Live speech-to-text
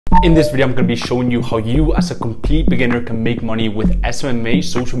In this video, I'm going to be showing you how you as a complete beginner can make money with SMMA,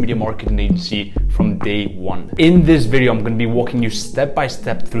 social media marketing agency, from day one. In this video, I'm going to be walking you step by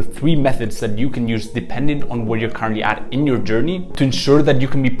step through 3 methods that you can use depending on where you're currently at in your journey to ensure that you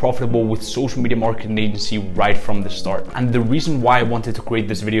can be profitable with social media marketing agency right from the start. And the reason why I wanted to create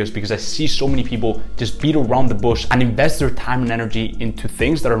this video is because I see so many people just beat around the bush and invest their time and energy into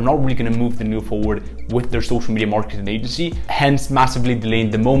things that are not really going to move the needle forward with their social media marketing agency, hence massively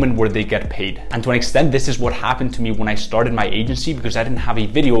delaying the moment where they get paid. And to an extent, this is what happened to me when I started my agency, because I didn't have a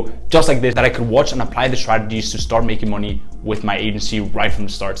video just like this that I could watch and apply the strategies to start making money with my agency right from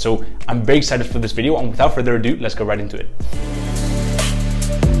the start. So I'm very excited for this video, and without further ado, let's go right into it.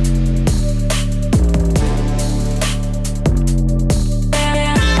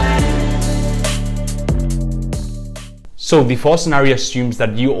 So the first scenario assumes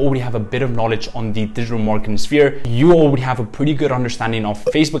that you already have a bit of knowledge on the digital marketing sphere. You already have a pretty good understanding of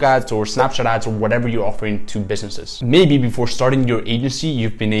Facebook ads or Snapchat ads or whatever you're offering to businesses. Maybe before starting your agency,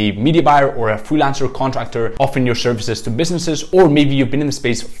 you've been a media buyer or a freelancer contractor offering your services to businesses, or maybe you've been in the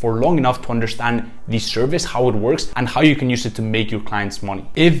space for long enough to understand the service, how it works, and how you can use it to make your clients money.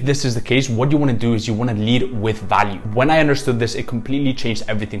 If this is the case, what you want to do is you want to lead with value. When I understood this, it completely changed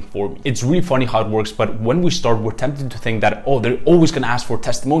everything for me. It's really funny how it works, but when we start, we're tempted to think that, oh, they're always going to ask for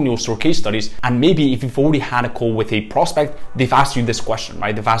testimonials or case studies. And maybe if you've already had a call with a prospect, they've asked you this question,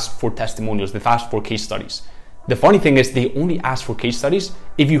 right? They've asked for testimonials, they've asked for case studies. The funny thing is they only ask for case studies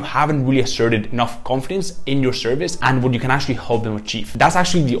if you haven't really asserted enough confidence in your service and what you can actually help them achieve. That's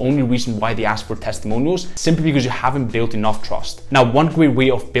actually the only reason why they ask for testimonials, simply because you haven't built enough trust. Now, one great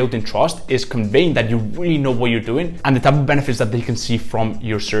way of building trust is conveying that you really know what you're doing and the type of benefits that they can see from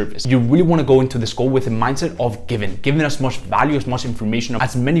your service. You really want to go into this call with a mindset of giving as much value, as much information,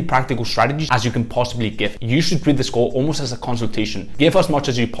 as many practical strategies as you can possibly give. You should treat this call almost as a consultation. Give as much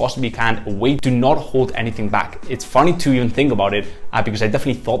as you possibly can away. Do not hold anything back. It's funny to even think about it because I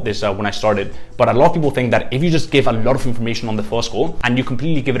definitely thought this when I started, but a lot of people think that if you just give a lot of information on the first call and you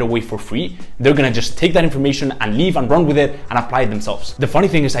completely give it away for free, they're gonna just take that information and leave and run with it and apply it themselves. The funny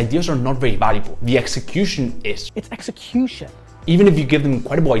thing is, ideas are not very valuable. The execution is. It's execution. Even if you give them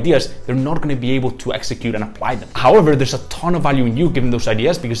incredible ideas, they're not going to be able to execute and apply them. However, there's a ton of value in you giving those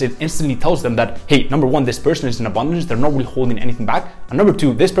ideas because it instantly tells them that, hey, number one, this person is in abundance, they're not really holding anything back. And number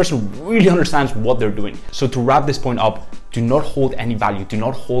two, this person really understands what they're doing. So to wrap this point up, do not hold any value. Do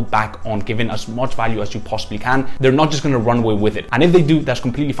not hold back on giving as much value as you possibly can. They're not just going to run away with it. And if they do, that's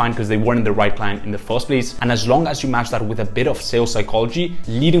completely fine because they weren't the right client in the first place. And as long as you match that with a bit of sales psychology,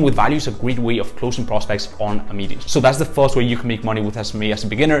 leading with value is a great way of closing prospects on a meeting. So that's the first way you can make money with SMMA as a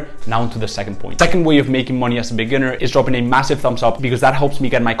beginner. Now into the second point. Second way of making money as a beginner is dropping a massive thumbs up, because that helps me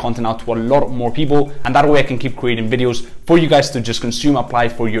get my content out to a lot more people. And that way I can keep creating videos for you guys to just consume, apply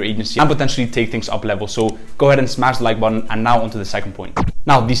for your agency, and potentially take things up level. So go ahead and smash the like button. And now onto the second point.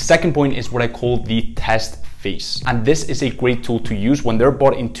 Now, the second point is what I call the test phase. And this is a great tool to use when they're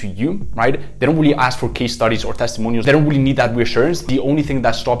bought into you, right? They don't really ask for case studies or testimonials. They don't really need that reassurance. The only thing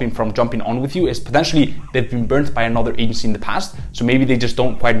that's stopping from jumping on with you is potentially they've been burnt by another agency in the past. So maybe they just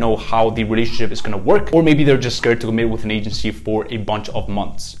don't quite know how the relationship is going to work, or maybe they're just scared to commit with an agency for a bunch of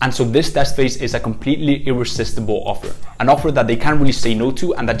months. And so this test phase is a completely irresistible offer, an offer that they can't really say no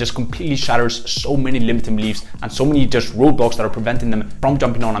to, and that just completely shatters so many limiting beliefs and so many just roadblocks that are preventing them from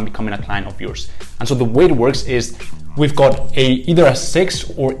jumping on and becoming a client of yours. And so the way it works is we've got either a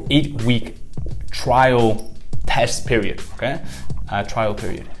 6 or 8 week trial test period, okay? Trial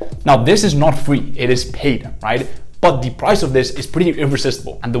period. Now, this is not free, it is paid, right? But the price of this is pretty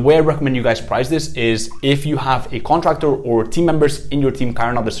irresistible. And the way I recommend you guys price this is if you have a contractor or team members in your team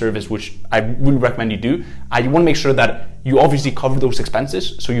carrying out the service, which I really recommend you do, you want to make sure that you obviously cover those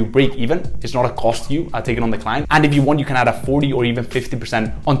expenses so you break even. It's not a cost to you taking on the client. And if you want, you can add a 40 or even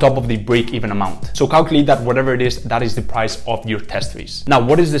 50% on top of the break even amount. So calculate that whatever it is, that is the price of your test phase. Now,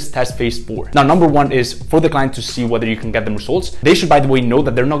 what is this test phase for? Now, number one is for the client to see whether you can get them results. They should, by the way, know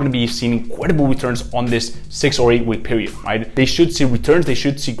that they're not going to be seeing incredible returns on this 6 or 8 week period, right? They should see returns, they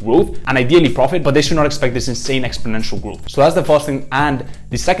should see growth, and ideally profit, but they should not expect this insane exponential growth. So that's the first thing. And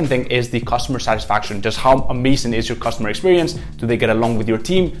the second thing is the customer satisfaction. Just how amazing is your customer experience? Do they get along with your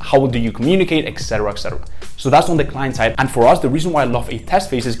team? How do you communicate, etc., etc. So that's on the client side. And for us, the reason why I love a test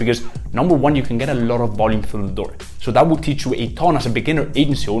phase is because number one, you can get a lot of volume through the door. So that will teach you a ton as a beginner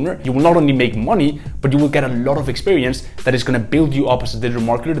agency owner. You will not only make money, but you will get a lot of experience that is going to build you up as a digital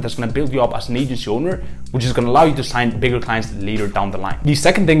marketer, that's going to build you up as an agency owner, which is going to allow you to sign bigger clients later down the line. The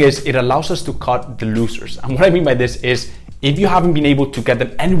second thing is it allows us to cut the losers. And what I mean by this is, if you haven't been able to get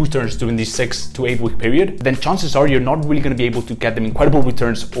them any returns during this 6 to 8 week period, then chances are you're not really going to be able to get them incredible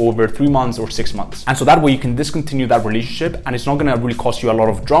returns over 3 months or 6 months. And so that way you can discontinue that relationship, and it's not going to really cost you a lot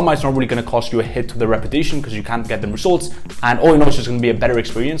of drama. It's not really going to cost you a hit to the reputation because you can't get them results. And all you know, it's just going to be a better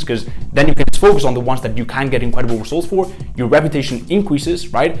experience, because then you can focus on the ones that you can get incredible results for. Your reputation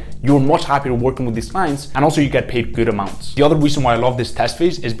increases, right? You're much happier working with these clients, and also you get paid good amounts. The other reason why I love this test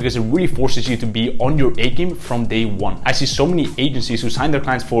phase is because it really forces you to be on your A game from day one. I see so many agencies who sign their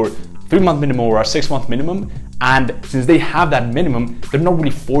clients for 3-month minimum or a 6-month minimum, and since they have that minimum, they're not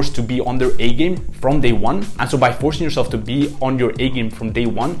really forced to be on their A game from day one. And so by forcing yourself to be on your A game from day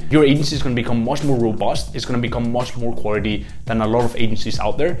one, your agency is going to become much more robust. It's going to become much more quality than a lot of agencies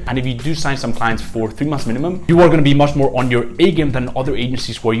out there. And if you do sign some clients for 3 months minimum, you are going to be much more on your A game than other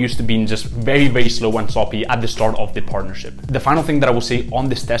agencies who are used to being just very, very slow and sloppy at the start of the partnership. The final thing that I will say on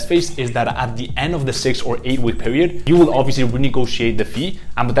this test phase is that at the end of the 6 or 8 week period, you will obviously renegotiate the fee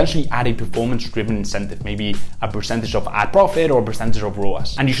and potentially add a performance-driven incentive, maybe a percentage of ad profit or a percentage of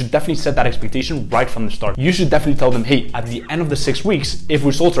ROAS. And you should definitely set that expectation right from the start. You should definitely tell them, hey, at the end of the 6 weeks, if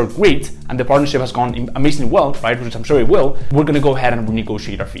results are great and the partnership has gone amazingly well, right, which I'm sure it will, we're going to go ahead and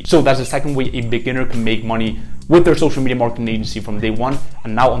renegotiate our fee. So that's the second way a beginner can make money with their social media marketing agency from day one.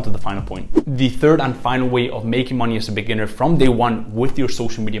 And now onto the final point. The third and final way of making money as a beginner from day one with your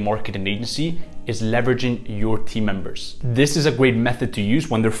social media marketing agency is leveraging your team members. This is a great method to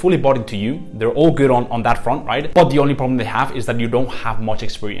use when they're fully bought into you. They're all good on that front, right? But the only problem they have is that you don't have much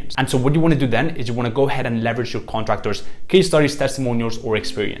experience. And so what you want to do then is you want to go ahead and leverage your contractors' case studies, testimonials, or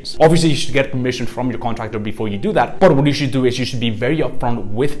experience. Obviously, you should get permission from your contractor before you do that. But what you should do is you should be very upfront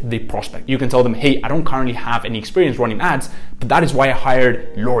with the prospect. You can tell them, hey, I don't currently have any experience running ads, but that is why I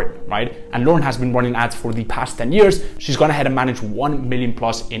hired Lauren, right? And Lauren has been running ads for the past 10 years. She's gone ahead and managed 1 million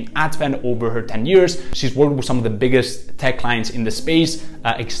plus in ad spend over her 10 years. She's worked with some of the biggest tech clients in the space,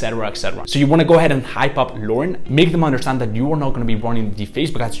 etc., etc. So you want to go ahead and hype up Lauren, make them understand that you are not going to be running the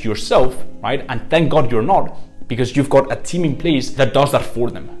Facebook ads yourself, right? And thank God you're not, because you've got a team in place that does that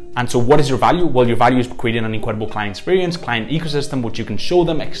for them. And so what is your value? Well, your value is creating an incredible client experience, client ecosystem, which you can show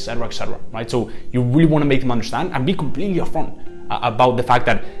them, etc., etc., right? So you really want to make them understand and be completely upfront about the fact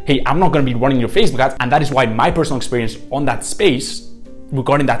that, hey, I'm not going to be running your Facebook ads. And that is why my personal experience on that space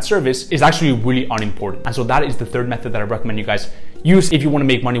regarding that service is actually really unimportant. And so that is the third method that I recommend you guys use if you want to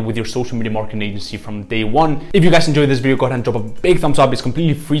make money with your social media marketing agency from day one. If you guys enjoyed this video, go ahead and drop a big thumbs up. It's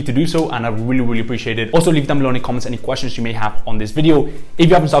completely free to do so, and I really, really appreciate it. Also, leave down below in the comments any questions you may have on this video. If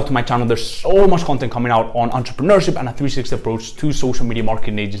you haven't subscribed to my channel, there's so much content coming out on entrepreneurship and a 360 approach to social media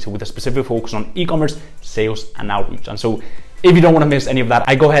marketing agency with a specific focus on e-commerce, sales, and outreach. And so if you don't want to miss any of that,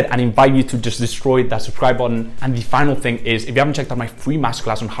 I go ahead and invite you to just destroy that subscribe button. And the final thing is, if you haven't checked out my free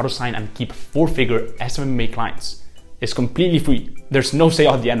masterclass on how to sign and keep 4-figure SMMA clients, it's completely free. There's no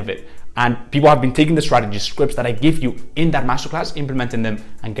sale at the end of it. And people have been taking the strategy scripts that I give you in that masterclass, implementing them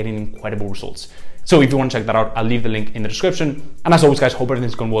and getting incredible results. So if you want to check that out, I'll leave the link in the description. And as always, guys, hope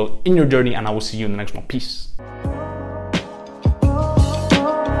everything's going well in your journey, and I will see you in the next one. Peace.